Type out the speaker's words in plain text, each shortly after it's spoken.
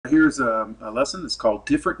here's a lesson that's called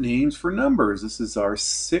Different Names for Numbers. This is our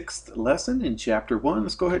 6th lesson in Chapter 1.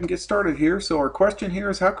 Let's go ahead and get started here. So our question here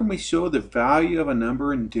is, how can we show the value of a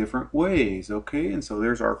number in different ways? Okay, and so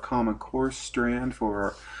there's our Common Core strand for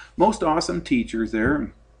our most awesome teachers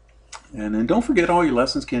there. And then don't forget, all your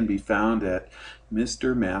lessons can be found at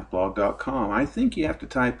Mrmathblog.com. I think you have to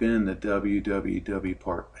type in the www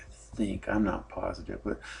part. I think, I'm not positive,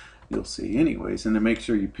 but you'll see anyways. And then make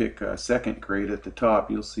sure you pick 2nd grade at the top.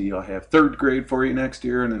 You'll see I'll have 3rd grade for you next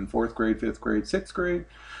year, and then 4th grade, 5th grade, 6th grade.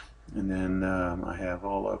 And then I have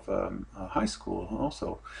all of high school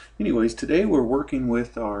also. Anyways, today we're working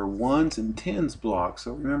with our 1s and 10s blocks.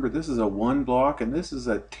 So remember, this is a 1 block and this is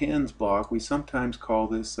a 10s block. We sometimes call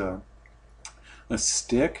this a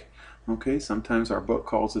stick. Okay, sometimes our book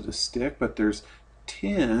calls it a stick, but there's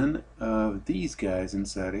 10 of these guys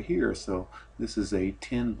inside of here, so this is a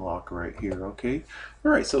 10 block right here. Okay,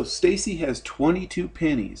 all right, so Stacy has 22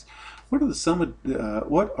 pennies. What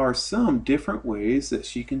are some different ways that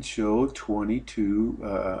she can show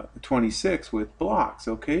 26 with blocks?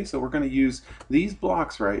 Okay, so we're going to use these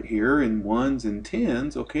blocks right here in 1s and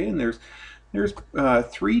 10s. Okay, and there's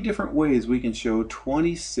 3 different ways we can show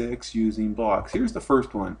 26 using blocks. Here's the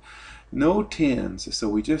first one. No 10s, so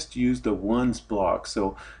we just use the 1s block.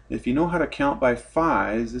 So if you know how to count by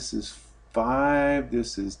 5s, this is 5,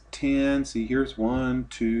 this is 10. See, here's 1,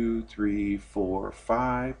 2, 3, 4,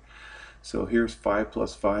 5. So here's 5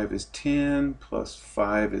 plus 5 is 10, plus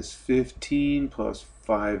 5 is 15, plus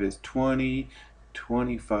 5 is 20,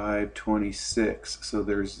 25, 26. So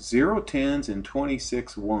there's 0 10s and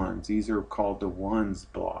 26 1s. These are called the 1s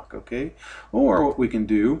block, okay? Or what we can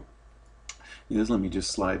do is, let me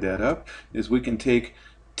just slide that up, is we can take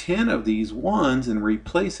 10 of these 1s and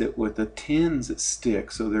replace it with a 10s stick.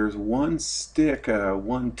 So there's one stick,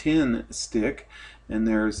 1 10 stick, and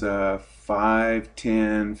there's 5,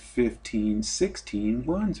 10, 15, 16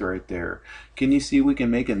 1s right there. Can you see we can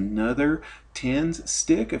make another 10s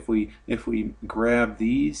stick if we grab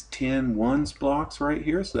these 10 1s blocks right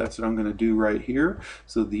here? So that's what I'm going to do right here.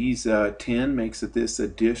 So these 10 makes it this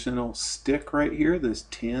additional stick right here, this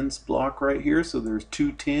 10s block right here. So there's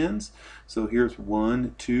 2 10s. So here's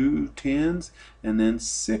 1, 2 10s, and then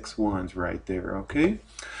 6 1s right there. Okay.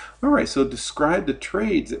 All right, so describe the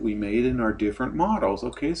trades that we made in our different models.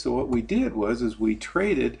 Okay, so what we did was we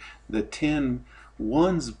traded the 10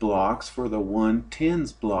 1s blocks for the 1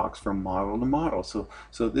 10s blocks from model to model. So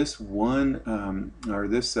this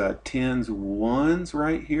 10s 1s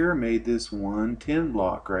right here made this 1 10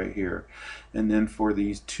 block right here. And then for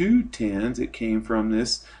these 2 10s, it came from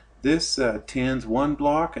this 10s 1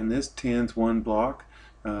 block and this 10s 1 block.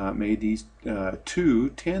 Made these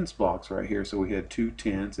 2 10s blocks right here. So we had 2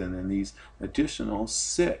 10s and then these additional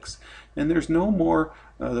 6. And there's no more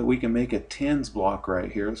that we can make a 10s block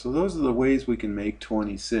right here. So those are the ways we can make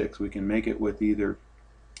 26. We can make it with either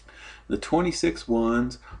the 26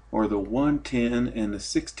 1s or the 1 10 and the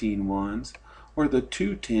 16 1s, or the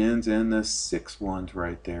 2 10s and the 6 1s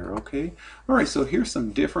right there. Okay, all right, so here's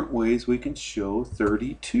some different ways we can show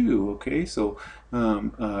 32. Okay, so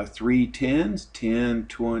 3 10s, 10,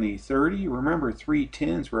 20, 30. Remember, 3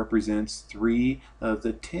 10s represents 3 of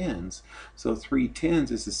the 10s. So 3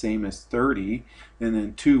 10s is the same as 30, and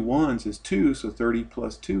then 2 1s is 2, so 30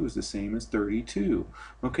 plus 2 is the same as 32.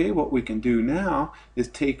 Okay, what we can do now is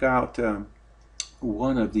take out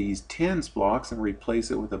one of these 10s blocks and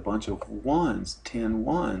replace it with a bunch of 1s, 10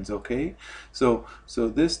 1s. Okay, so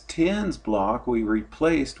this 10s block we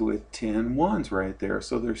replaced with 10 1s right there.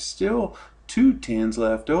 So there's still 2 10s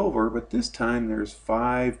left over, but this time there's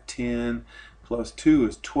 5 10 plus 2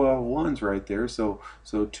 is 12 1s right there. So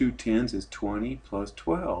 2 10s is 20 plus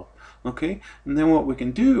 12. Okay, and then what we can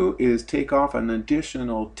do is take off an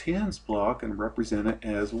additional 10s block and represent it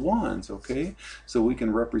as 1s. Okay, so we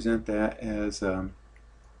can represent that as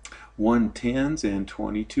 1 10s and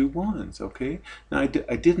 22 1s. Okay, now I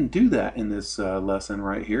didn't do that in this lesson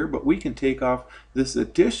right here, but we can take off this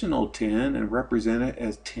additional 10 and represent it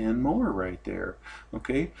as 10 more right there.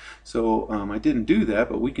 Okay, so I didn't do that,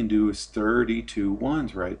 but we can do is 32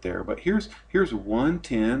 1s right there. But here's 1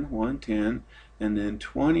 10, 1 10, and then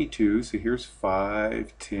 22. So here's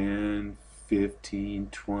 5 10 15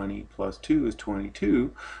 20 plus 2 is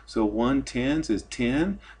 22. So 1 10s is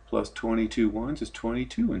 10 plus 22 1s is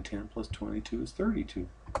 22, and 10 plus 22 is 32.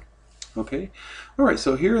 Okay, all right,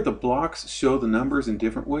 so here the blocks show the numbers in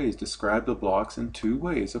different ways. Describe the blocks in 2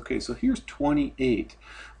 ways. Okay, so here's 28.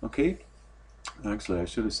 Okay, actually I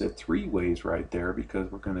should have said 3 ways right there,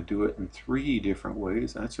 because we're going to do it in 3 different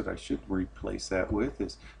ways. That's what I should replace that with,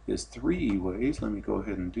 is 3 ways. Let me go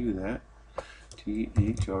ahead and do that.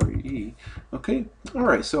 T-H-R-E. Okay, all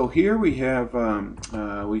right, so here we have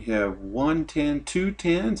 1 10, 2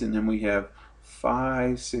 10s, and then we have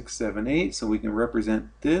 5, 6, 7, 8. So we can represent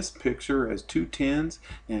this picture as 2 10s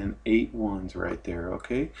and 8 1s right there,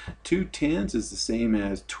 okay? 2 10s is the same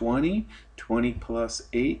as 20. 20 plus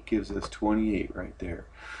 8 gives us 28 right there.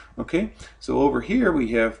 Okay, so over here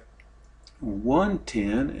we have 1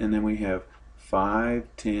 10, and then we have 5,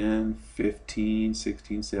 10, 15,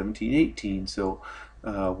 16, 17, 18. So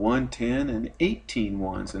 1 10 and 18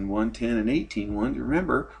 ones, and 1 10 and 18 ones.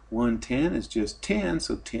 Remember, 1 10 is just 10,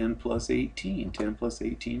 so 10 plus 18. 10 plus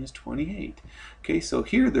 18 is 28. Okay, so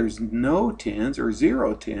here there's no 10s or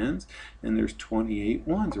 0 10s, and there's 28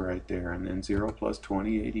 ones right there, and then 0 plus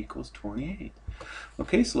 28 equals 28.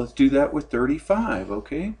 Okay, so let's do that with 35,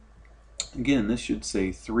 okay? Again, this should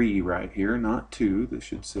say 3 right here, not 2. This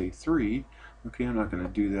should say 3. Okay, I'm not going to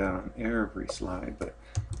do that on every slide, but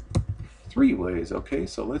 3 ways. Okay,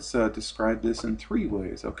 so let's describe this in 3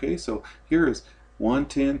 ways. Okay, so here is 1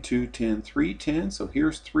 10, 2 10, 3 10. So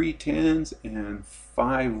here's 3 10s and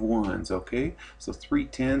 5 1s. Okay, so 3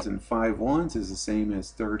 10s and 5 1s is the same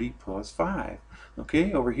as 30 plus 5.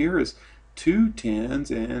 Okay, over here is 2 10s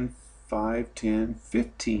and 5, 10,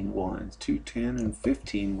 15 ones. 2 10 and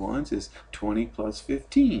 15 ones is 20 plus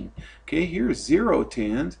 15. Okay, here's 0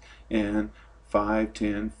 10s and 5,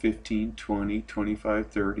 10, 15, 20, 25,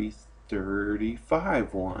 30,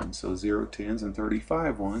 35 ones. So 0 10s and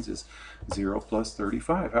 35 ones is 0 plus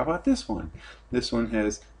 35. How about this one? This one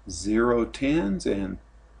has 0 10s and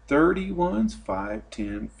 30 ones, 5,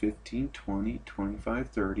 10, 15, 20, 25,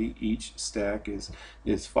 30. Each stack is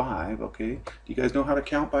 5, okay? Do you guys know how to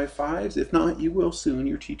count by 5s? If not, you will soon.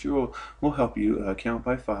 Your teacher will help you count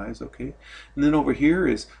by 5s, okay? And then over here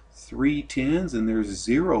is 3 10s, and there's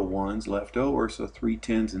 0 1s left over, so 3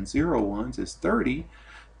 10s and 0 1s is 30.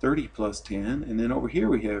 30 plus 10, and then over here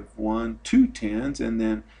we have 2 10s, and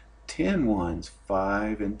then 10 ones,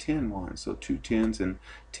 5 and 10 ones. So 2 10s and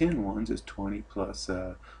 10 ones is 20 plus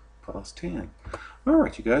 10. All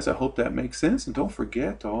right, you guys, I hope that makes sense. And don't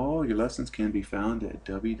forget, all your lessons can be found at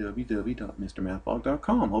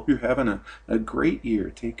www.mrmathblog.com. Hope you're having a great year.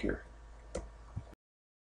 Take care.